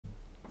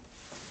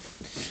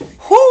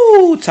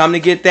Whoo! Time to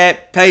get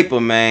that paper,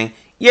 man.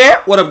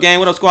 Yeah, what up, gang?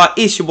 What up, squad?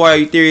 It's your boy, Are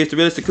You Serious? The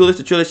realest, the coolest,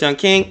 the trillest young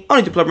king.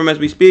 Only to play from as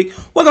we speak.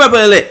 Welcome back to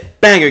the lit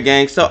banger,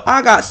 gang. So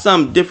I got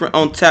something different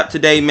on tap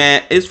today,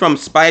 man. It's from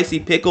Spicy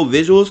Pickle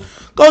Visuals.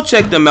 Go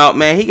check them out,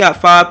 man. He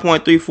got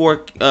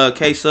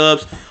 5.34K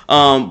subs.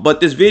 But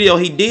this video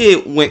he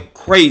did went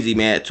crazy,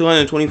 man.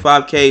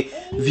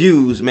 225K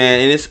views,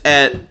 man. And it's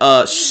at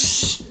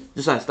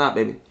just stop,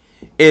 baby.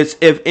 It's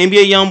if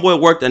NBA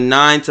YoungBoy worked a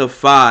 9 to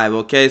 5.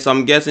 Okay, so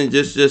I'm guessing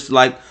just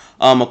like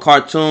a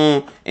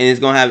cartoon, and it's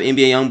gonna have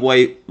NBA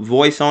YoungBoy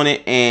voice on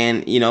it,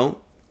 and you know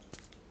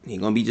he's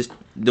gonna be just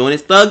doing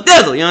his thug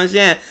dizzle. You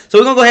understand? So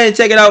we're gonna go ahead and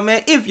check it out,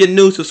 man. If you're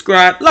new,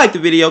 subscribe, like the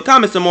video,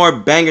 comment some more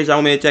bangers y'all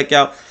want me to check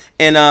out,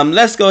 and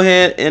let's go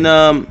ahead and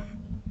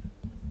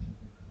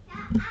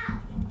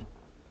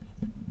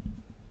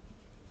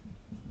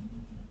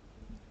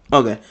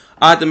okay,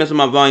 I have to mess with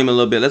my volume a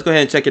little bit. Let's go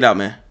ahead and check it out,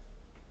 man.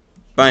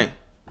 Bang.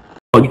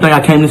 Oh, you think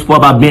I came this far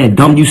by being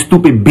dumb, you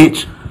stupid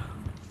bitch?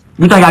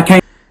 You think I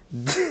came?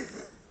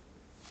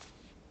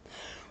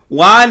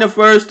 Why in the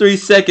first 3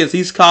 seconds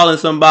he's calling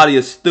somebody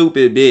a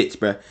stupid bitch,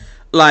 bro?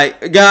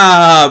 Like,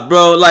 God,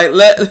 bro, like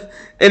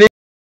and it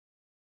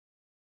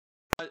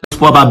This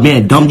far by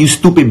being dumb, you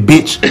stupid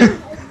bitch.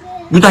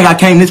 You think I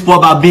came this far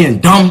by being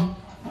dumb?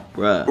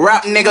 Bruh.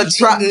 Rap nigga,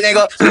 trap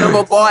nigga,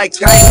 little boy,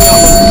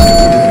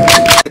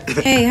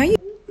 Hey, how you?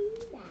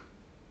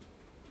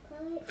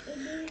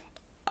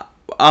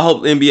 I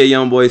hope NBA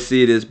YoungBoy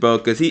see this, bro,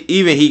 cause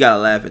he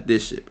gotta laugh at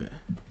this shit, bro.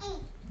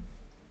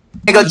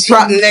 nigga,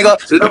 trap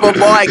nigga, little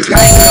boy,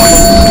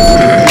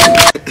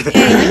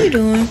 Hey, how you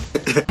doing?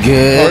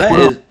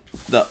 Good.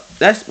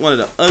 That's one of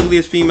the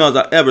ugliest females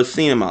I've ever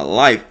seen in my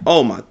life.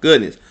 Oh my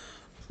goodness.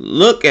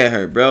 Look at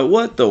her, bro.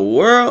 What the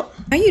world?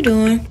 How you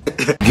doing?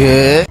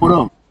 Good. What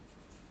up?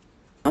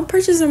 I'm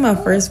purchasing my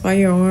first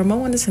firearm. I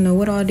wanted to know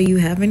what all do you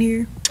have in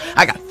here?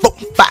 I got 4,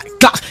 5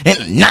 Glocks and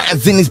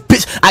 9s in this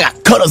bitch. I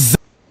got cutters.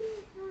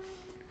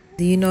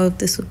 Do you know if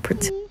this would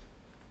protect?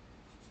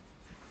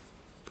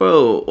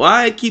 Bro,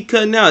 why it keep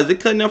cutting out? Is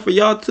it cutting out for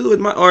y'all too?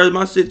 Or is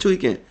my shit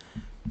tweaking?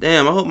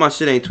 Damn, I hope my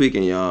shit ain't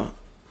tweaking, y'all.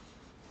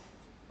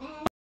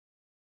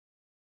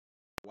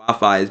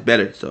 Wi-Fi is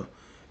better, so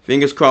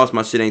fingers crossed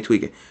my shit ain't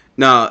tweaking.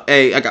 Nah,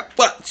 hey, I got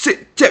 5,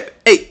 6, 7,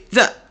 8.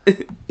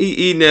 He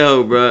eating that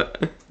hoe, bro.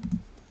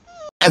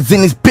 In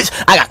this bitch,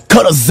 I got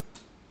cutters.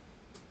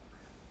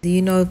 Do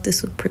you know if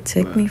this would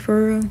protect me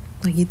for real?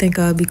 Like, you think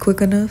I'd be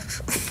quick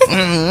enough?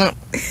 I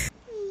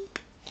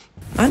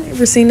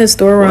never seen a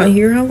store around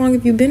here. How long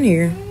have you been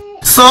here?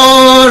 So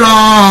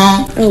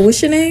long. Oh,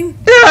 what's your name?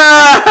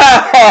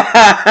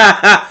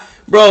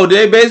 Bro,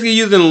 they basically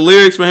using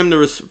lyrics for him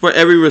to for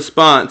every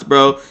response,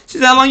 bro. She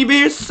said, how long you been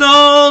here? So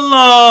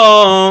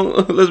long.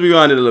 Let's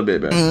rewind it a little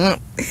bit, bro.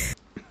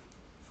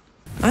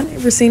 I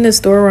never seen a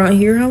store around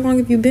here. How long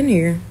have you been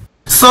here?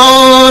 So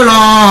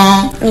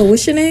long. Oh,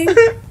 what's your name?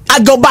 I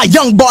go by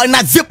young boy and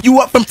I zip you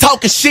up from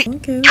talking shit.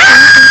 Okay.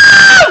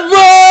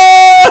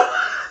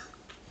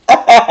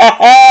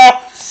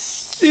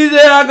 She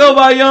said, I go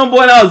by young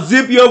boy and I'll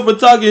zip you up for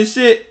talking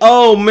shit.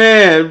 Oh,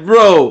 man,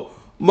 bro.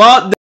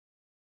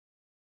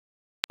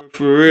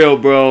 For real,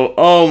 bro.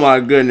 Oh, my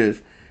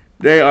goodness.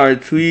 They are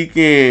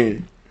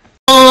tweaking.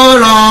 So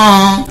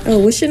long. Oh,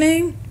 what's your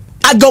name?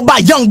 I go by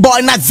young boy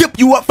and I zip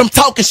you up from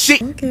talking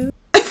shit. Okay.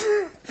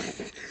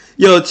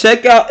 Yo,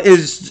 check out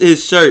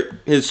his shirt,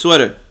 his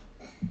sweater.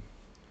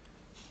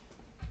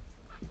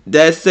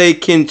 That say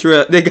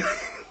Kentrell.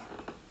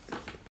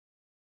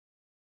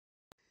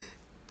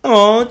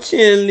 Oh,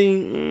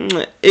 chilly.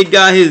 It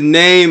got his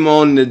name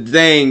on the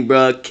thing,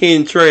 bro.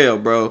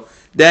 Kentrell, bro.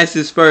 That's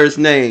his first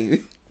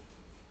name.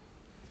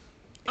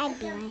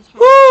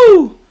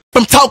 Woo!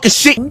 From talking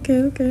shit.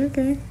 Okay.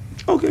 Okay.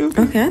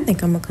 Okay, I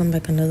think I'm gonna come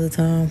back another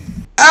time.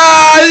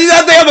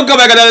 I think I'm gonna come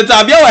back another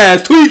time. Your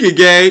ass tweaking,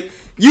 gang.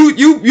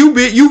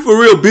 You for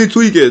real big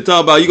tweaking.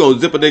 Talking about you gonna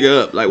zip a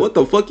nigga up. Like, what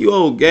the fuck you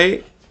old,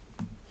 gang?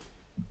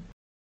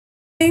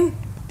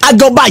 I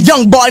go by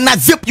young boy and I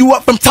zip you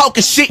up from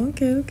talking shit.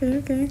 Okay.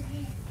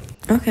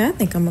 Okay, I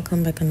think I'm gonna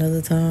come back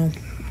another time.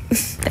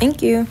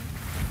 Thank you.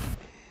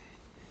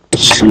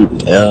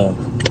 Shoot, yeah.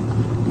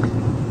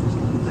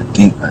 I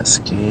think I'm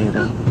scared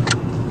of.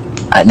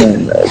 I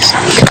didn't know.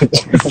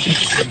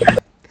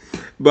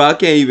 Bro, I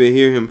can't even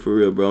hear him for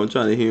real, bro. I'm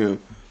trying to hear him.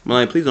 I'm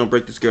like, please don't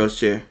break this girl's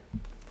chair.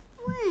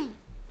 Why?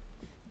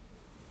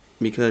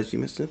 Because you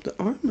messed up the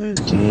armor.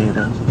 Scared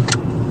of.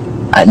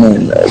 I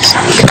didn't know.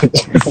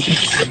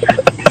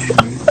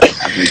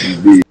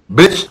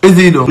 Bitch, it's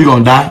either you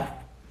gonna die,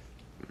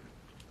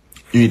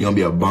 you either gonna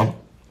be a bum,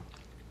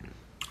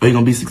 or you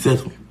gonna be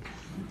successful.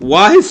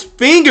 Why his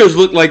fingers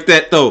look like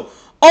that though?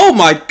 Oh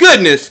my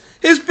goodness,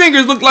 his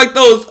fingers look like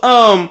those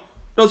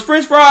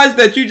French fries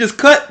that you just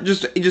cut,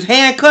 just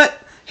hand cut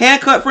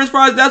French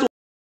fries. That's what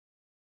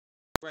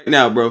right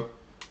now, bro.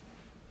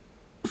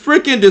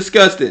 Freaking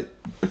disgusting.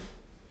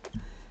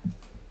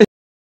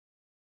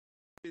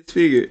 His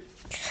finger.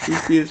 You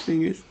see his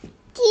fingers?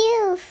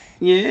 Cute.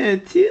 Yeah,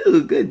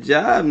 too. Good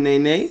job,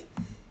 Nene.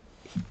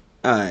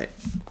 Alright.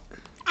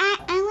 I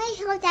like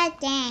put that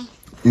down.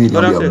 You ain't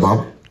gonna be a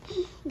bum?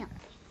 No.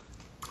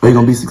 Are you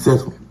gonna be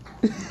successful?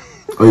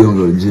 Or you gonna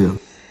go to jail?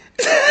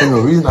 Ain't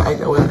no reason I act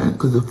that way,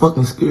 because the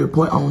fucking scary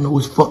point, I don't know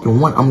which fucking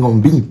one I'm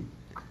gonna be.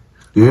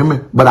 You hear me?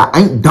 But I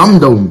ain't dumb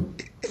though.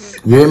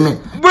 You hear me?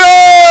 Bro,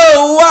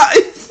 why?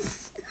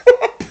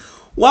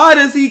 Why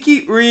does he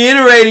keep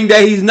reiterating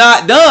that he's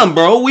not dumb,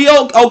 bro? We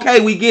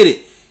okay, we get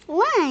it.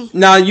 Why?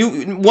 Now,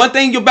 one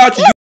thing about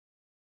you,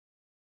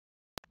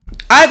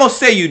 I ain't gonna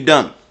say you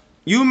dumb.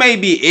 You may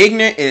be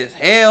ignorant as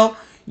hell.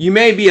 You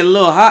may be a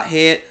little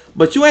hothead,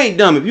 but you ain't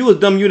dumb. If you was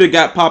dumb, you'd have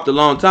got popped a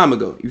long time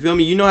ago. You feel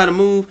me? You know how to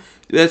move.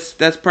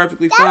 That's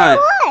perfectly fine.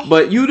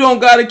 But you don't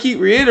gotta keep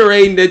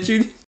reiterating that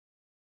you.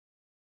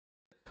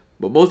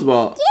 But most of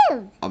all,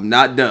 I'm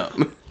not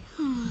dumb.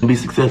 Be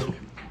successful,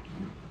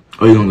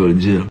 or you gonna go to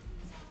jail.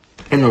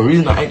 Ain't no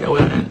reason I act that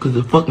way, because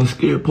the fucking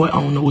scary point,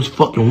 I don't know which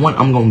fucking one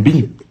I'm gonna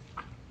be.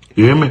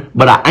 You hear me?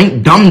 But I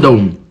ain't dumb though.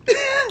 You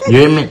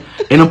hear me?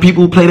 And them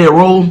people who play that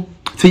role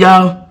to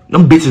y'all,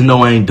 them bitches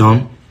know I ain't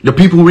dumb. The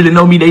people who really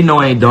know me, they know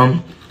I ain't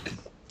dumb.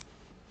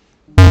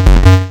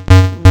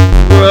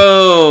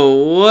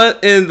 Bro,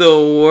 what in the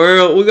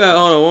world? We got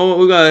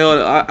hold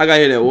on. I gotta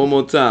hear that one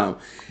more time.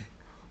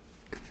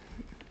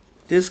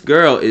 This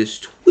girl is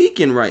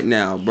tweaking right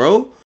now,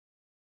 bro.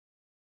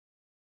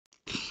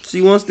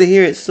 She wants to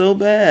hear it so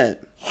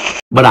bad.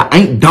 But I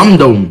ain't dumb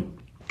though.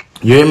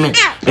 You hear me?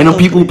 And them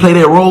people who play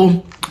that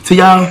role to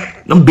y'all,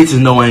 them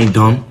bitches know I ain't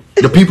dumb.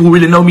 The people who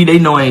really know me, they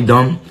know I ain't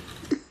dumb.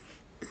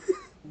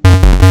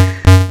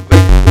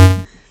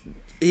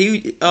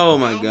 Oh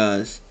my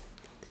gosh.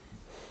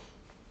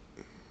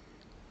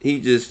 He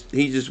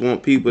just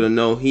want people to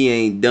know he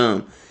ain't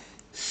dumb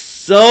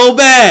so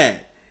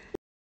bad.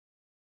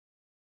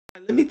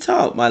 Let me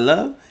talk, my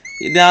love.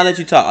 Now I'll let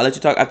you talk. I'll let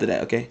you talk after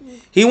that, okay?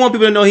 He want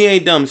people to know he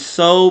ain't dumb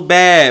so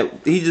bad.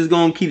 He just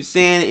gonna keep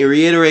saying it and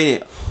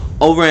reiterating it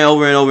over and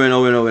over and over and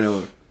over and over and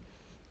over.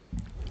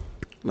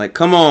 Like,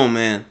 come on,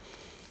 man.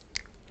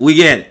 We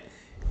get it.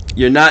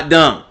 You're not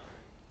dumb.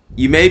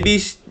 You may be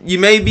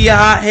a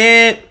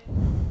hothead,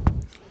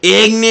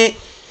 ignorant,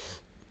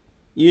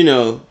 you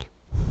know,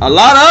 a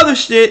lot of other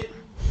shit.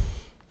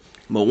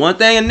 But one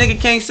thing a nigga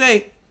can't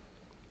say,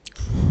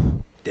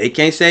 they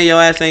can't say your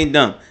ass ain't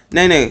dumb.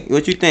 Nene,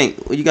 what you think?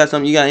 You got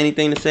something? You got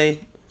anything to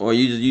say, or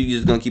you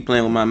just gonna keep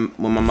playing with my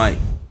mic?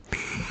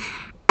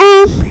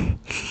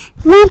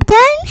 My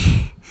done.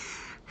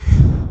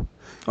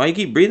 Why you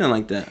keep breathing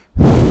like that?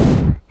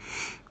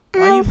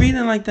 Why you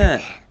breathing like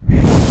that?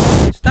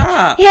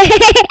 Stop.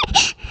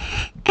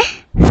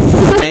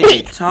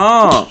 Hey,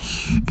 talk.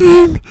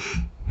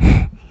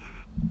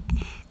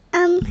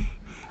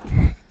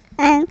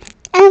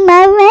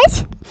 My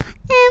wish.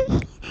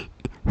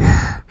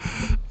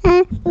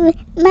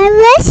 My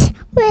wish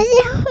was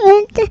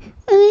to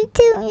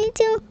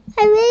I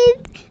really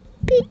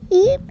be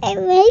my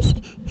wish.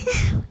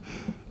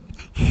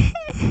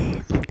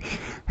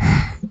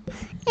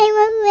 And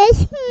my wish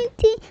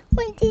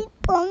when they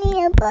pull me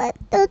about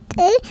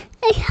today,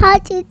 I had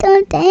to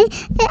do that,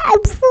 and I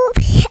whoop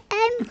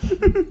and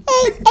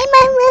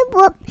my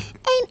whoop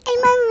and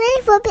my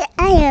whoop it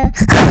iron.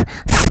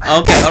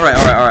 Okay, all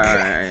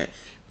right.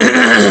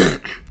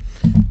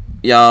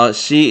 Y'all,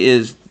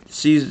 she's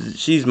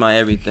my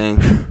everything.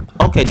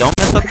 Okay, don't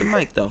mess up the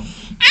mic though.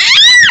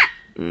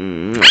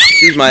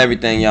 She's my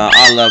everything, y'all.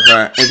 I love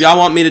her. If y'all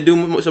want me to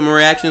do some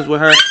reactions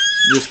with her,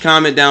 just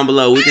comment down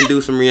below. We can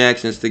do some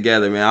reactions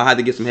together, man. I'll have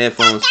to get some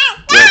headphones,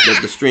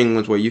 the string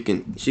ones where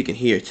she can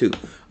hear too.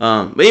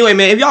 But anyway,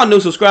 man, if y'all new,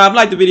 subscribe,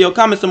 like the video,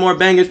 comment some more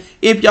bangers.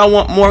 If y'all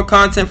want more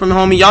content from the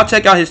homie, y'all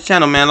check out his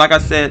channel, man. Like I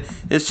said,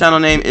 his channel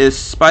name is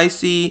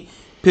Spicy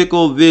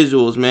Pickle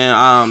Visuals,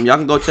 man. Y'all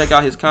can go check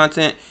out his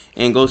content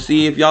and go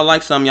see if y'all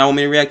like something y'all want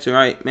me to react to. All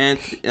right, man.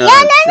 Till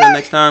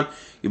next time,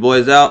 your boy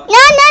is out. No.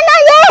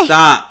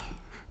 Stop.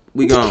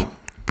 We gone.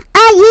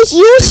 You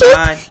should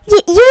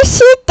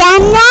that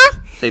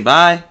now. Say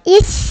bye.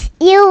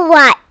 You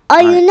what?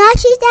 Are you not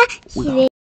shoot that?